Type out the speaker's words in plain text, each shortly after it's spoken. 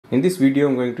In this video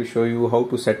I'm going to show you how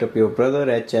to set up your Brother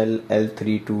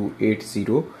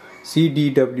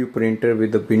HLL3280CDW printer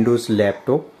with the Windows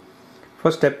laptop.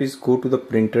 First step is go to the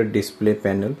printer display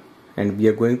panel and we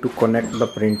are going to connect the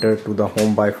printer to the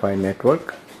home Wi-Fi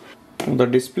network. On the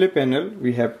display panel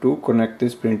we have to connect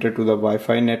this printer to the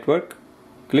Wi-Fi network.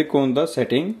 Click on the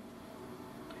setting,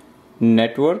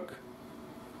 network,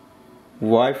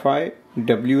 Wi-Fi,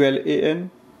 WLAN,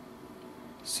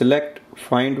 select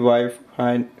find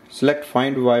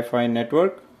Wi-Fi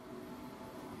network.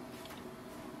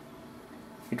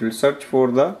 It will search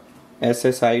for the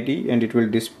SSID and it will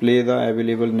display the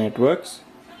available networks.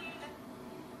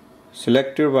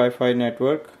 Select your Wi-Fi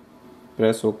network,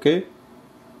 press OK,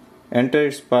 enter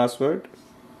its password,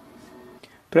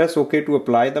 press OK to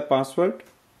apply the password.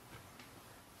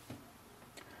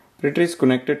 Printer is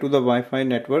connected to the Wi-Fi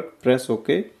network, press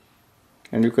OK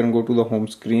and you can go to the home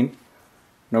screen.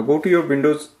 Now go to your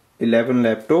Windows 11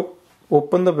 laptop,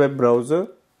 open the web browser,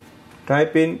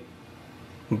 type in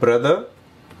Brother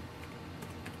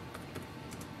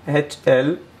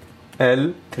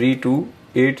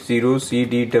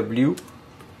HLL3280CDW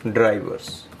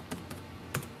drivers.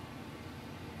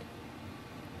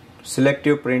 Select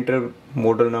your printer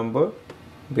model number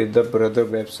with the Brother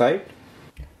website.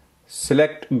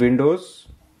 Select Windows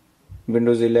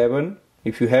 11.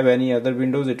 If you have any other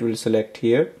Windows, it will select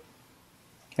here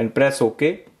and press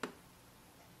OK.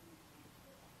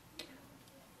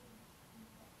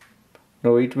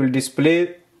 Now it will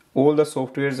display all the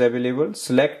softwares available.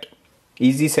 Select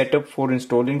easy setup for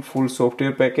installing full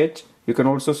software package. You can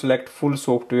also select full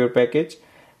software package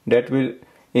that will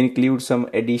include some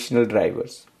additional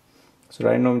drivers. So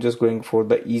right now I'm just going for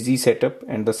the easy setup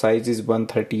and the size is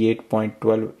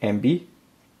 138.12 MB.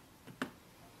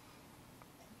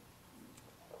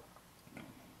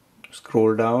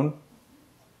 Scroll down,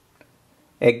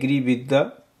 agree with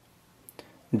the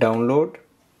download.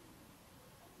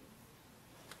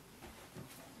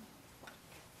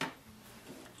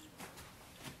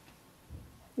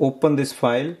 Open this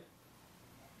file,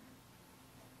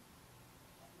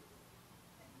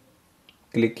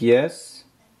 click yes.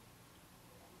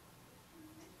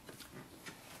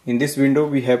 In this window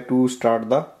we have to start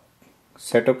the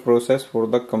setup process for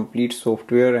the complete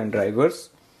software and drivers.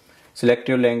 Select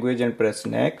your language and press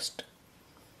next.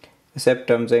 Accept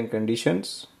terms and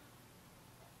conditions.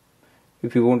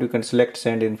 If you want, you can select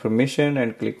send information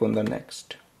and click on the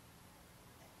next.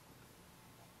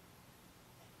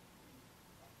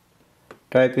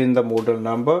 Type in the model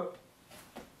number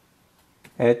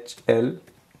HL.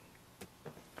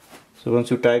 So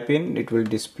once you type in, it will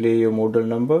display your model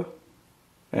number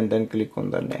and then click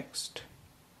on the next.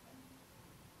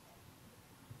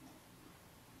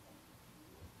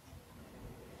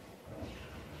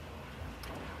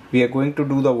 We are going to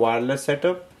do the wireless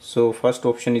setup, so first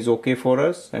option is OK for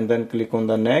us and then click on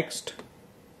the next.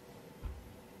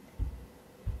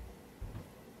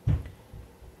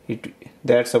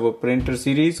 That's our printer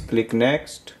series, click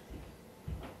next.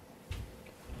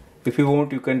 If you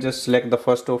want, you can just select the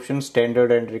first option,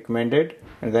 standard and recommended,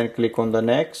 and then click on the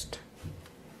next.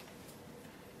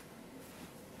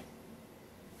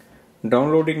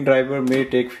 Downloading driver may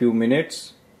take few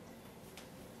minutes.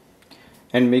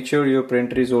 And make sure your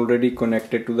printer is already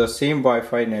connected to the same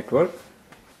Wi-Fi network.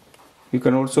 You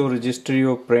can also register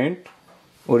your print,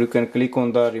 or you can click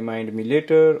on the remind me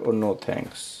later or no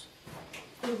thanks.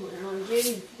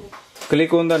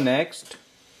 Click on the next.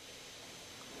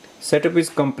 Setup is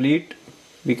complete.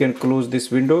 We can close this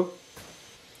window.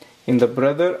 In the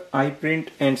Brother iPrint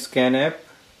and Scan app,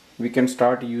 we can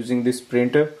start using this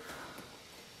printer.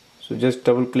 So just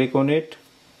double click on it.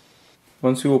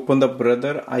 Once you open the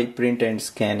Brother iPrint and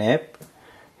Scan app,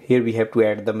 here we have to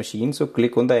add the machine. So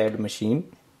click on the add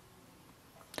machine.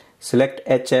 Select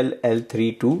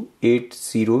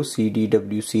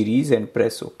HLL3280CDW series and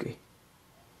press OK.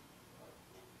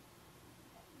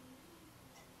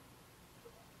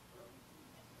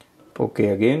 OK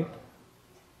again.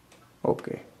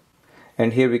 OK.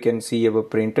 And here we can see our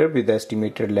printer with the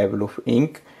estimated level of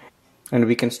ink. And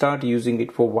we can start using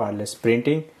it for wireless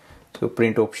printing. So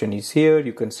print option is here.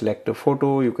 You can select a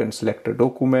photo, you can select a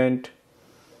document.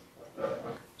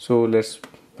 So let's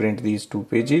print these two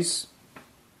pages.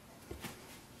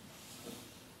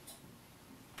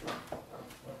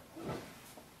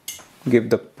 Give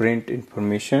the print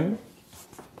information.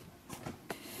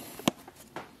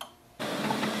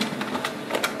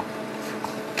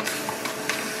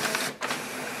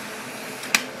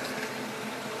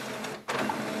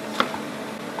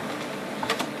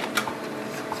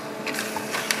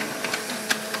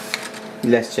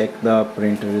 Let's check the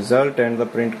print result and the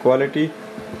print quality.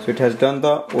 So it has done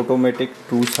the automatic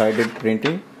two-sided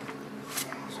printing.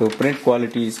 So print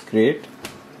quality is great.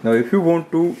 Now if you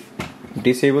want to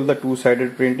disable the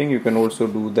two-sided printing, you can also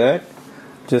do that.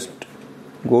 Just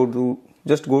go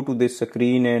to this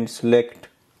screen and select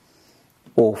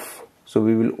off. So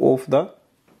we will off the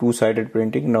two-sided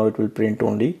printing. Now it will print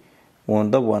only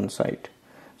on the one side.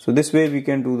 So this way we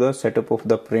can do the setup of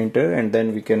the printer, and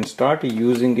then we can start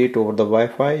using it over the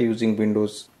Wi-Fi using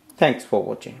Windows. Thanks for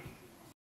watching.